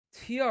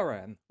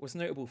TRN was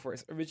notable for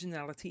its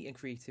originality and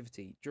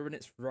creativity during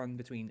its run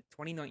between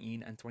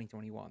 2019 and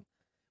 2021,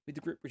 with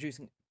the group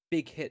producing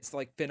big hits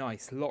like Thin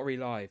Ice, Lottery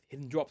Live,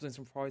 Hidden Drops and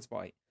Surprise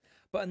Bite.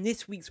 But in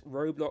this week's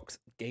Roblox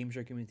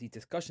Gameshow Community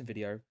Discussion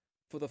video,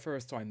 for the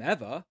first time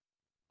ever,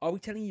 I'll be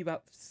telling you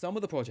about some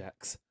of the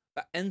projects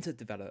that entered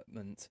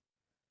development,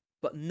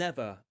 but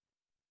never,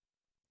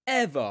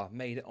 ever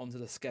made it onto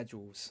the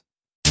schedules.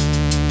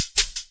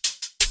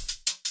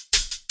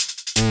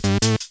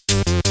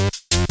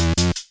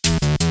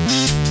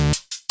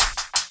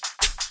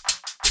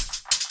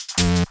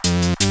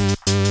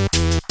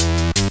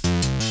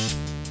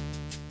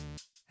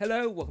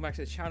 Hello, welcome back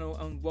to the channel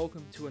and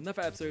welcome to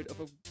another episode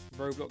of a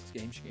Roblox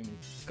Gameshow Community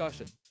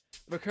Discussion,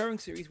 a recurring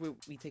series where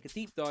we take a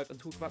deep dive and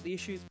talk about the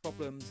issues,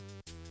 problems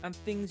and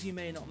things you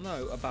may not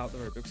know about the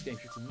Roblox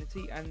Gameshow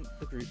community and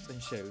the groups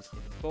and shows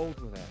involved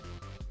with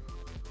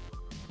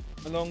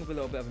it, along with a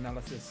little bit of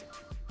analysis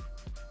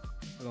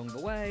along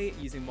the way,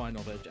 using my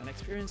knowledge and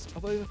experience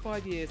of over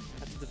 5 years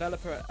as a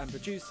developer and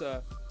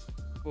producer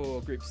for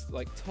groups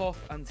like TOF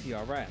and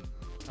TRN,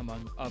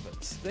 among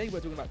others. Today we're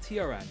talking about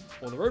TRN,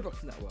 or the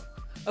Roblox Network,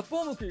 a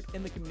formal group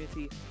in the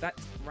community that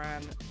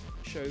ran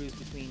shows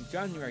between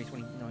January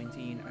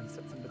 2019 and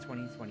September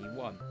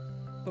 2021.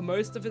 For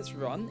most of its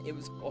run, it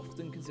was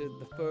often considered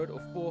the third or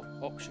fourth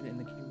option in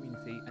the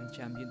community and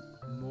championed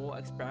more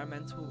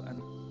experimental and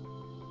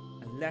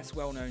less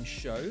well-known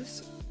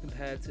shows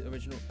compared to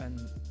original, and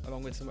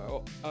along with some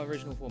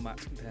original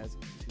formats compared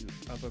to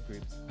other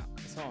groups at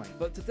the time.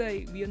 But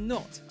today we are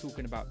not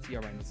talking about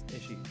TRN's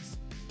issues,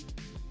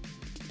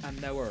 and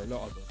there were a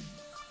lot of them.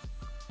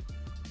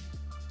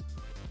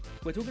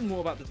 We're talking more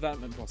about the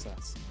development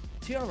process.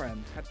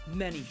 TRN had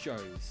many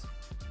shows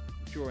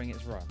during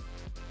its run.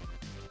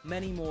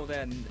 Many more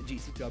than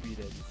GCW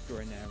did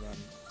during their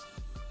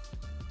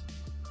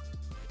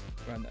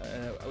run,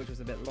 which was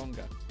a bit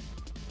longer.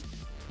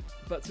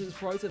 But to the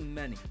surprise of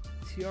many,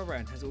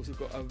 TRN has also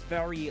got a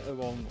very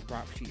long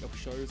rap sheet of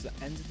shows that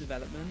entered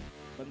development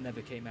but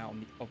never came out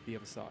of the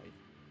other side.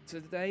 So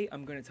today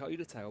I'm going to tell you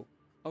the tale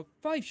of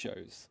 5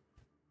 shows.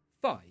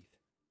 5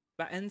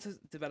 that entered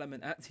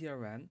development at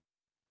TRN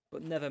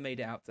but never made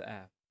it out to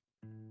air.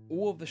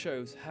 All of the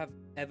shows have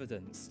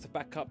evidence to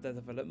back up their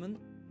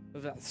development,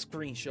 whether that's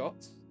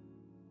screenshots,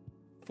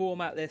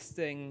 format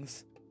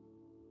listings,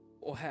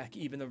 or heck,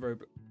 even a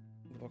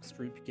Roblox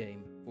group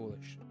game for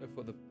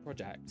the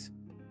project.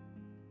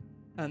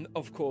 And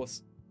of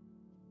course,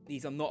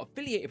 these are not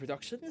affiliated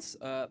productions.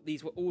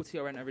 These were all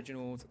TRN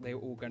originals. They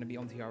were all going to be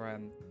on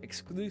TRN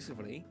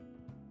exclusively.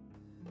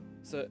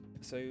 So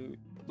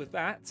with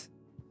that,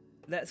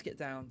 let's get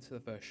down to the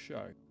first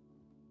show.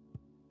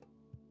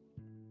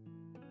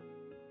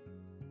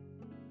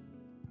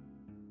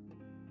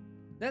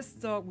 Let's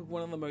start with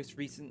one of the most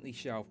recently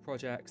shelved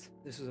projects.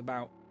 This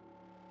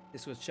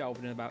was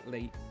shelved in about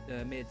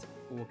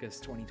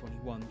mid-August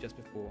 2021, just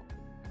before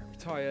I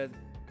retired,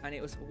 and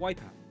it was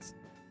Wipeouts.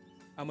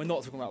 And we're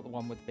not talking about the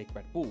one with the big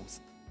red balls.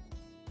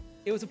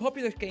 It was a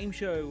popular game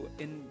show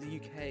in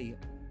the UK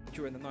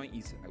during the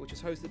 90s, which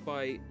was hosted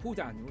by Paul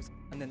Daniels,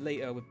 and then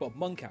later with Bob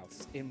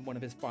Monkhouse in one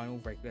of his final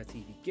regular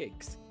TV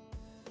gigs.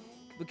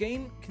 The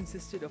game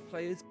consisted of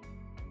players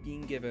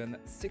being given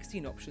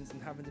 16 options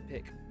and having to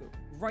pick the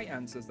right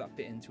answers that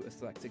fit into a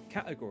selected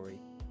category.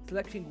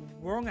 Selecting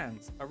a wrong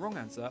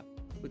answer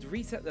would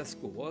reset their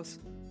score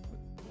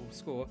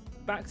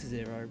back to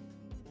 0,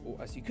 or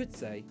as you could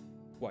say,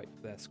 wipe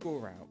their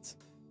score out.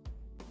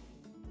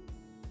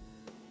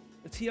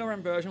 The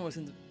TRN version was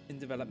in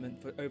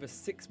development for over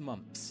 6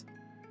 months,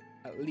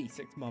 at least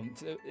 6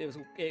 months. It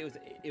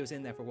was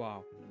in there for a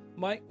while.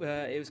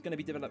 It was going to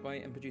be developed by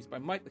and produced by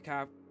Mike the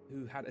Cav,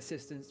 who had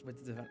assistance with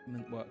the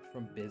development work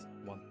from Biz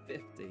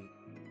 150.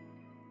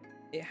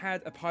 It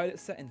had a pilot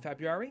set in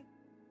February,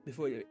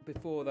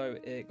 before though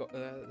it got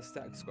the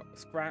stacks got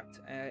scrapped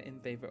in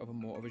favour of a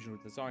more original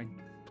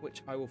design,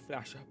 which I will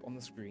flash up on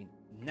the screen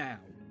now.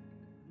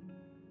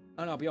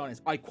 And I'll be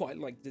honest, I quite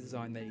liked the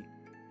design they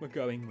were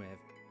going with.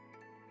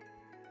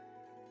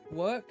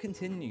 Work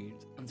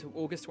continued until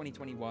August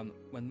 2021,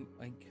 when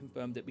I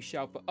confirmed it would be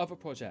shelved for other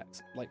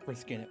projects like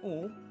Risking It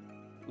All,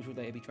 which would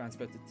later be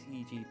transferred to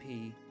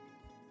TGP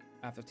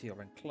after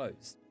TRN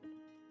closed.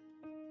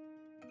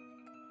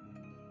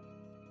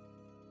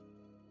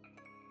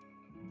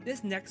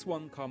 This next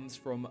one comes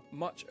from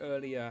much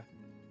earlier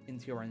in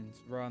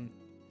TRN's run.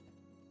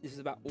 This is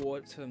about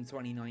autumn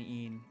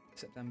 2019,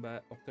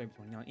 October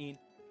 2019,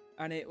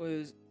 and it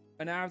was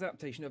an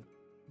adaptation of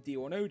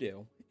Deal or No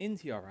Deal in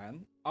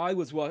TRN. I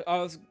was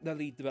the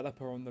lead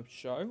developer on the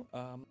show,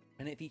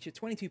 and it featured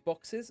 22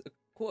 boxes,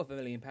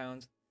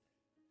 £250,000,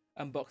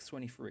 and box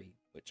 23,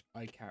 which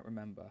I can't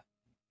remember.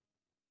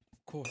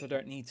 Of course, I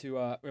don't need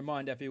to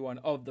remind everyone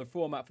of the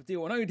format for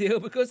Deal or No Deal,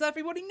 because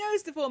everybody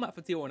knows the format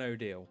for Deal or No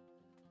Deal.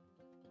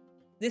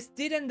 This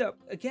did end up,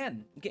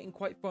 again, getting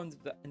quite far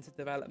into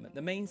development.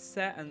 The main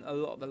set and a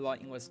lot of the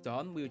lighting was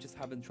done. We were just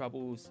having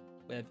troubles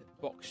with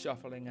box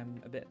shuffling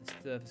and a bit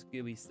of surface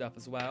GUI stuff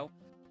as well.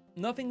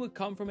 Nothing would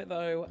come from it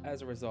though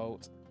as a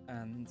result,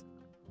 and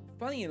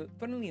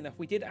funnily enough,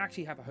 we did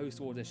actually have a host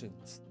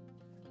auditions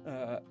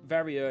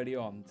very early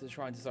on to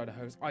try and decide a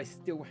host. I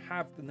still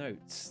have the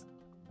notes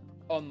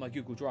on my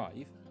Google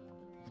Drive,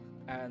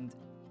 and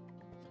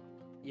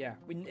yeah,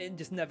 it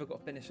just never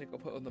got finished. It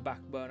got put on the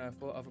back burner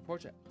for other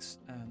projects,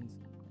 and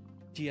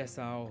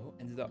GSL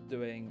ended up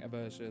doing a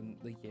version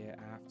the year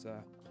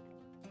after.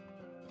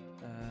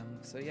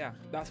 So yeah,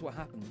 that's what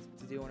happened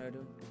to do on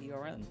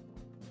TRN.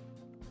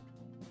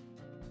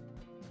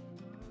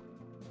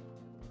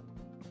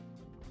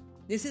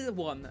 This is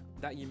one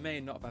that you may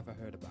not have ever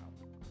heard about.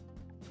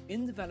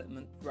 In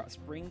development throughout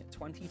spring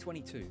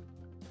 2022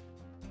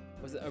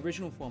 was the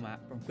original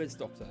format from Quiz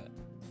Doctor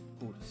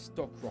called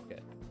Stock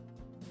Rocket.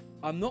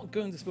 I'm not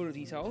going to spoil the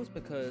details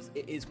because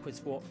it is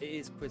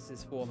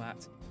Quiz's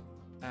format,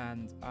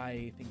 and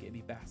I think it'd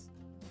be best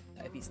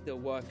if he's still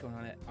working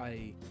on it,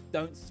 I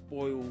don't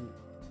spoil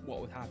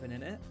what would happen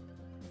in it.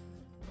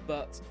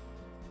 But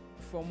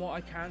from what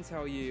I can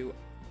tell you,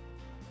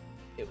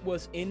 it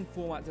was in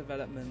format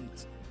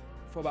development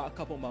for about a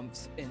couple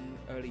months in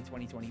early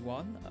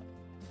 2021,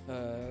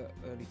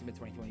 early to mid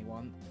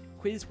 2021.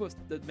 Quiz was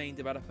the main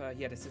developer.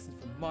 He had assistance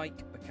from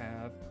Mike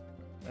McCav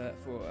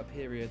for a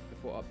period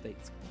before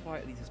updates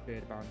quietly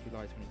disappeared around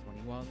July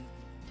 2021,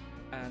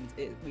 and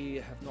we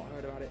have not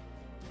heard about it,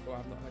 or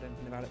I've not heard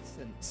anything about it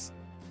since.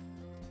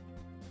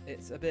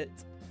 It's a bit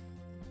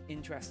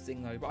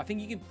interesting though, but I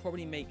think you can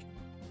probably make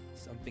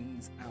some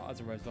things out as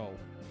a result.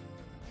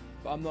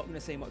 But I'm not going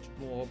to say much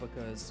more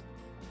because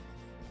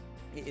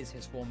it is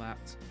his format.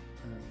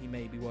 He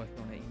may be working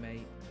on it.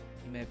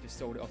 He may have just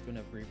sold it off to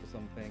another group or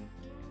something.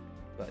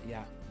 But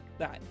yeah,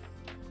 that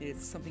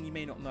is something you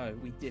may not know.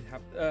 We did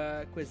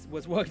have Quiz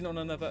was working on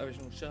another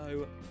original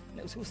show, and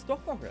it was called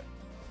Stock Rocket.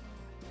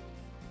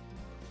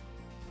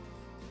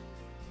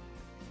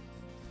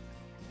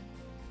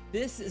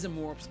 This is a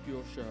more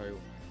obscure show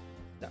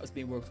that was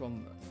being worked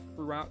on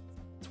throughout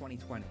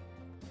 2020.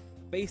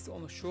 Based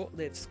on the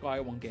short-lived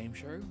Sky One game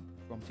show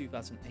from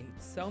 2008,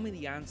 Sell Me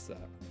the Answer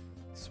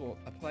saw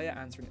a player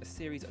answering a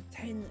series of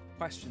 10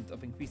 questions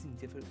of increasing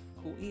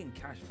difficulty and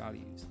cash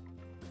values.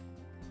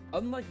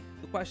 Unlike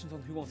the questions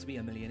on Who Wants to Be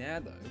a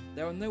Millionaire though,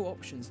 there are no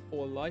options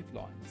or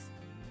lifelines.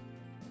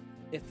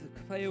 If the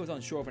player was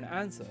unsure of an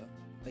answer,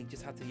 they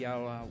just had to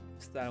yell out,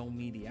 "Sell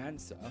me the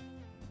answer,"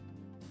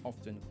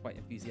 often quite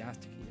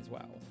enthusiastically as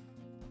well,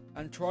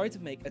 and try to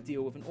make a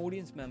deal with an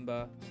audience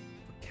member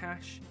for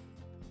cash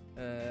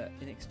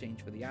in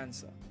exchange for the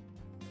answer,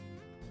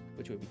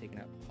 which would be taken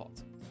out of the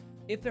pot.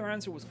 If their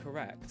answer was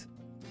correct,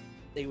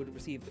 they would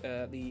receive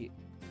the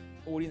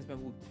audience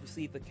member would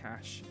receive the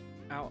cash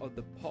out of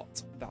the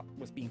pot that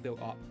was being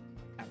built up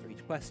after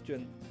each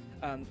question,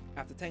 and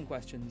after 10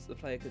 questions the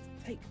player could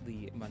take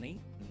the money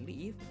and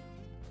leave,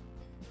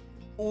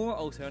 or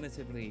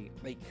alternatively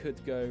they could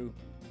go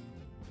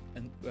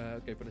and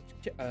go for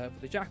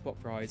the jackpot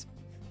prize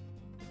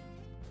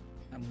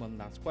and one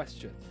last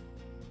question.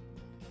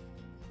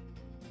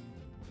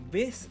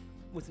 This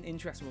was an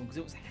interesting one because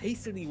it was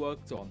hastily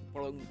worked on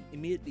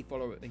immediately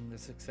following the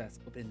success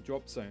of In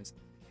Drop Zones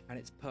and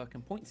its perk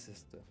and point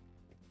system.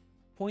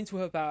 Points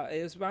were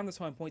it was around the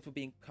time points were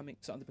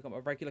starting to become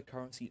a regular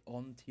currency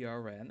on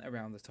TRN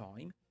around the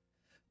time,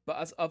 but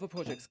as other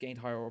projects gained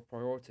higher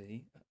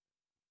priority,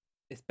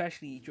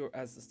 especially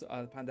as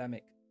the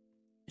pandemic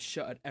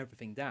shuttered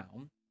everything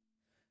down,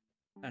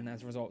 and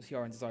as a result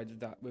TRN decided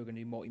that we were going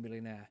to do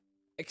Multi-Millionaire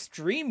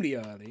extremely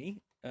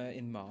early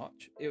in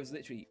March. It was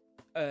literally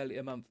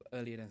a month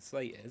earlier than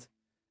slated,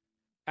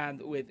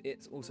 and with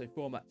its also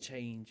format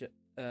change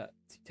to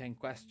 10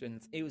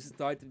 questions, it was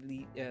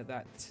decided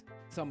that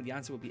some of the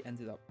answer would be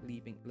ended up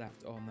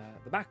left on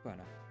the back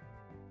burner.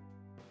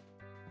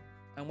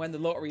 And when the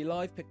Lottery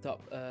Live picked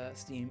up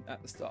steam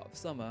at the start of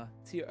summer,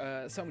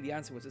 some of the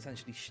answer was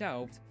essentially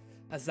shelved,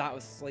 as that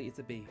was slated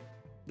to be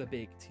the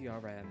big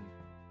TRN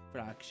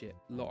flagship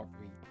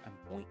lottery and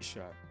point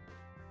show,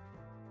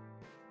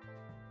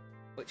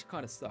 which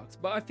kind of sucks.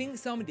 But I think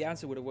some of the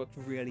answer would have worked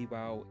really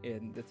well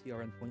in the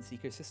TRN points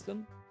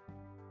ecosystem,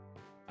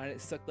 and it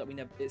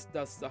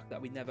does suck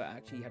that we never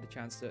actually had a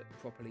chance to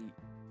properly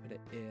put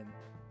it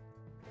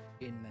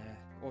in there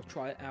or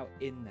try it out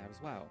in there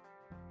as well.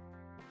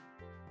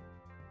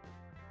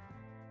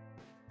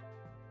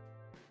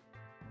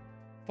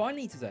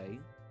 Finally today,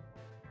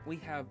 we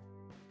have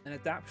an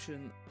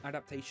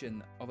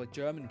adaptation of a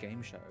German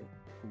game show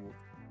called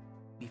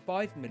the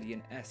 5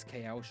 Million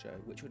SKL Show,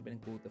 which would have been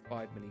called the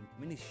 5 Million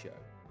Community Show.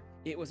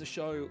 It was a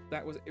show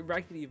that was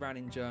regularly ran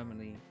in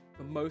Germany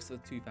for most of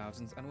the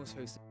 2000s,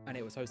 and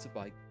it was hosted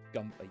by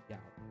Gunther Yao.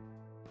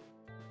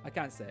 I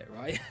can't say it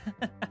right.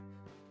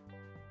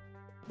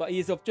 But he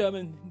is of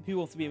German Who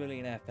Wants to Be a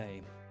Millionaire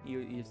fame. He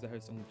is the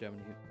host on the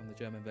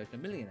German version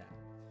of Millionaire.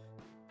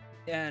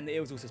 And it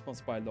was also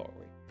sponsored by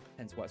Lottery,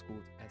 hence why it's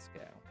called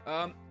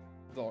SKL.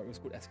 Lottery was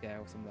called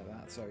SKL or something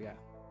like that, so yeah.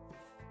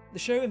 The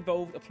show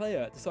involved a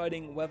player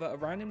deciding whether a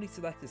randomly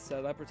selected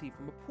celebrity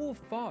from a pool of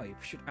 5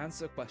 should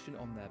answer a question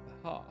on their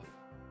behalf.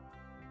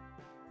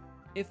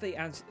 If the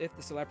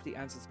celebrity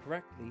answers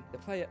correctly, the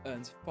player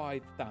earns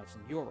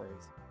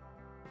 €5,000.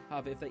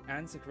 However, if they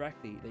answer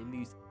correctly, they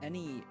lose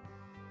any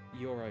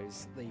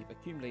euros they've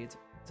accumulated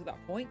to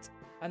that point,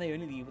 and they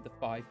only leave with the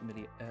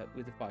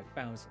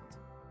 5,000.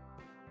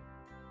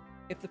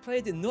 If the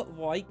player did not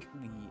like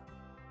the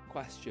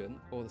question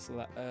or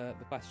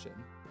the question,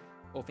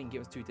 or think it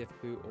was too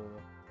difficult, or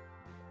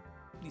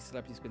these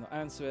celebrities could not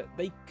answer it,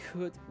 they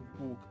could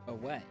walk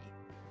away,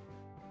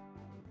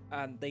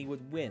 and they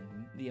would win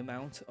the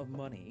amount of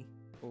money,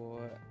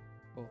 or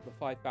the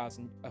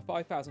 5,000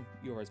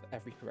 euros for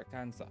every correct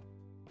answer.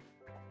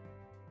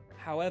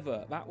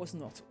 However, that was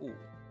not all,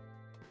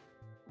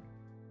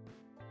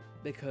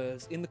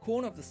 because in the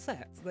corner of the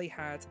set they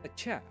had a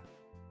chair.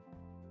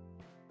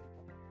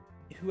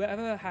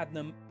 Whoever had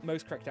the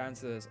most correct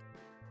answers,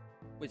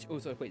 which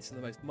also equates to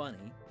the most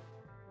money,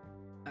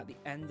 at the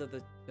end of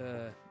the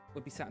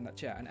would be sat in that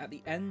chair. And at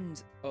the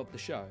end of the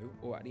show,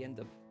 or at the end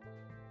of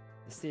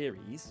the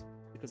series,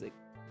 because it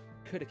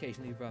could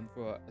occasionally run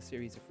for a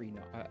series of free,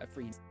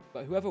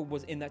 but whoever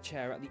was in that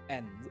chair at the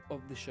end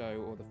of the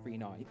show, or the 3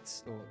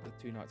 nights, or the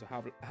 2 nights, or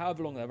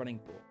however long they're running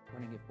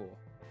it for,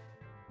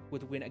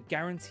 would win a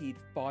guaranteed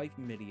 5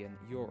 million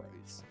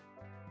euros,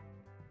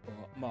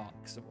 or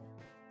marks, or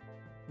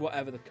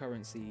whatever the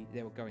currency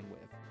they were going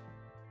with.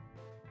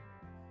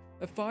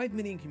 A 5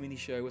 million community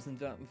show was in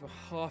development for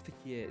half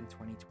a year in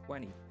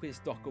 2020. Quiz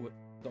Doctor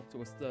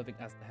was serving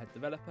as the head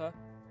developer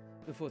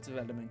before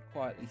development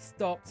quietly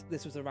stopped.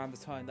 This was around the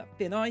time that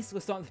Thin Ice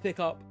was starting to pick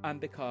up and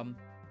become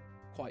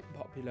quite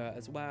popular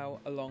as well,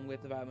 along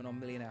with development on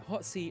Millionaire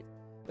Hot Seat.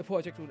 The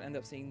project would end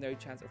up seeing no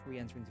chance of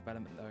re-entering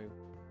development though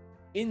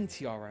in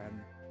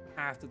TRN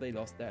after they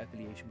lost their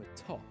affiliation with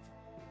TOF,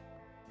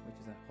 which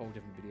is a whole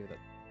different video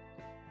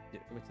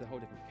which is a whole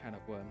different can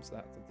of worms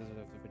that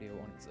deserves a video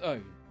on its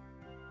own.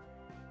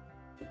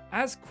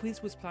 As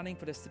Quiz was planning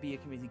for this to be a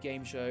community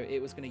game show,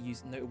 it was going to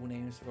use notable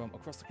names from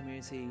across the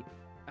community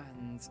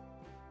and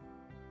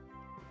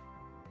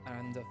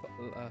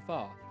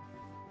far.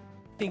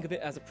 Think of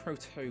it as a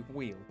proto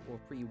wheel or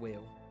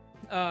pre-wheel.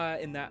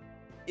 In that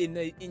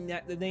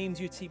the names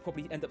you'd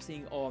probably end up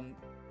seeing on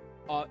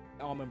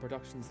Armand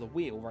Productions' The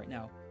Wheel right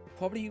now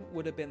probably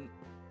would have been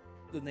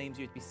the names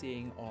you'd be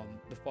seeing on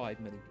the 5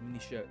 million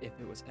community show if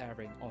it was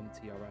airing on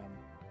TRN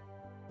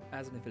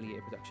as an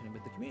affiliated production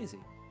with the community.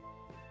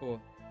 Or,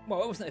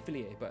 well, it wasn't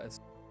affiliated, but as...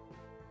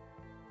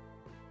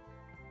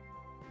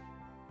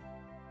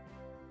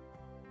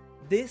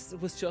 This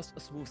was just a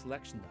small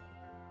selection,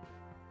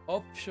 though,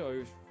 of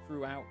shows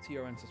throughout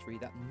TRN's history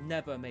that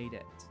never made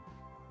it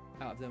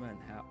out of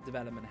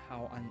development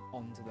and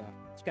onto the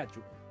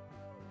schedule.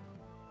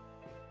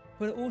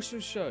 But it also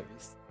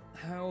shows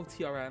how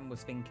TRN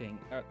was thinking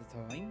at the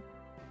time.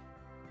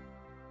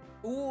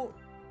 4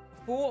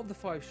 of the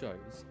 5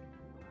 shows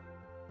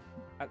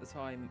at the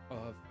time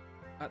of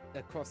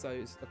across all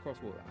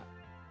that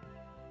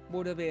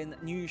would have been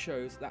new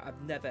shows that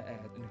have never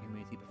aired in the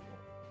community before.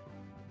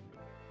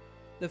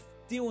 The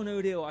Deal or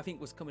No Deal, I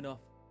think, was coming off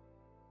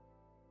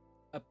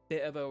a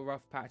bit of a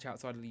rough patch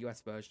outside of the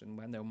US version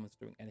when no one was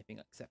doing anything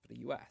except for the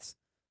US.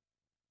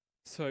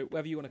 So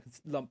whether you want to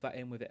lump that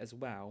in with it as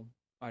well,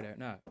 I don't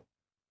know.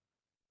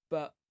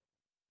 But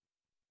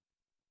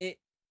it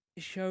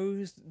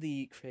shows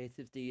the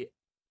creativity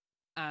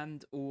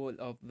and all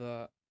of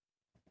the...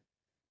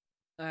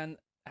 and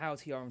how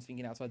TRN's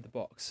thinking outside the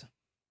box.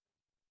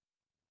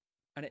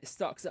 And it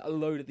sucks that a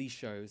load of these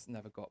shows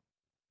never got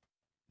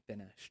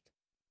finished.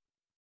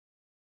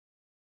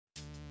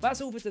 That's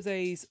all for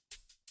today's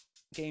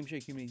Game Show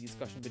Community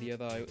Discussion video,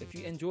 though. If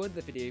you enjoyed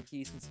the video,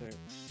 please consider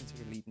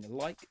leaving a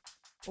like,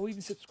 or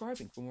even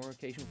subscribing for more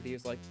occasional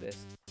videos like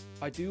this.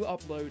 I do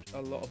upload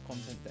a lot of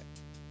content there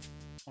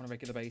on a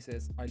regular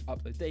basis. I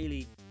upload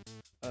daily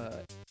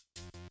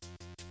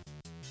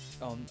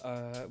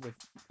with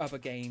other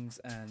games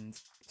and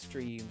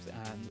streams,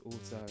 and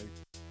also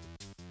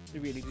the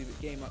Really Good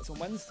Game Nights on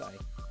Wednesday.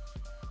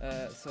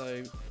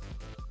 So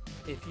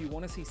if you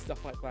want to see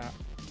stuff like that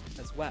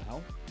as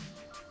well,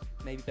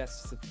 maybe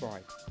best to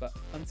subscribe. But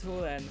until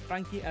then,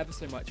 thank you ever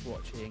so much for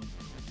watching.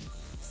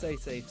 Stay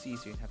safe, see you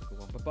soon, have a good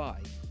one, bye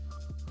bye.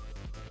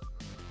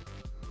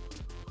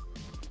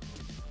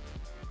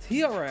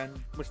 TRN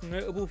was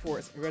notable for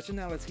its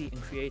originality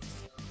and creativity.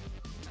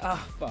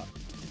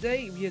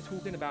 Today we are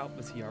talking about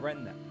the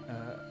TRN net.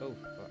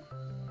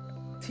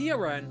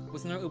 TRN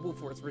was notable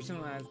for its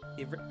originality.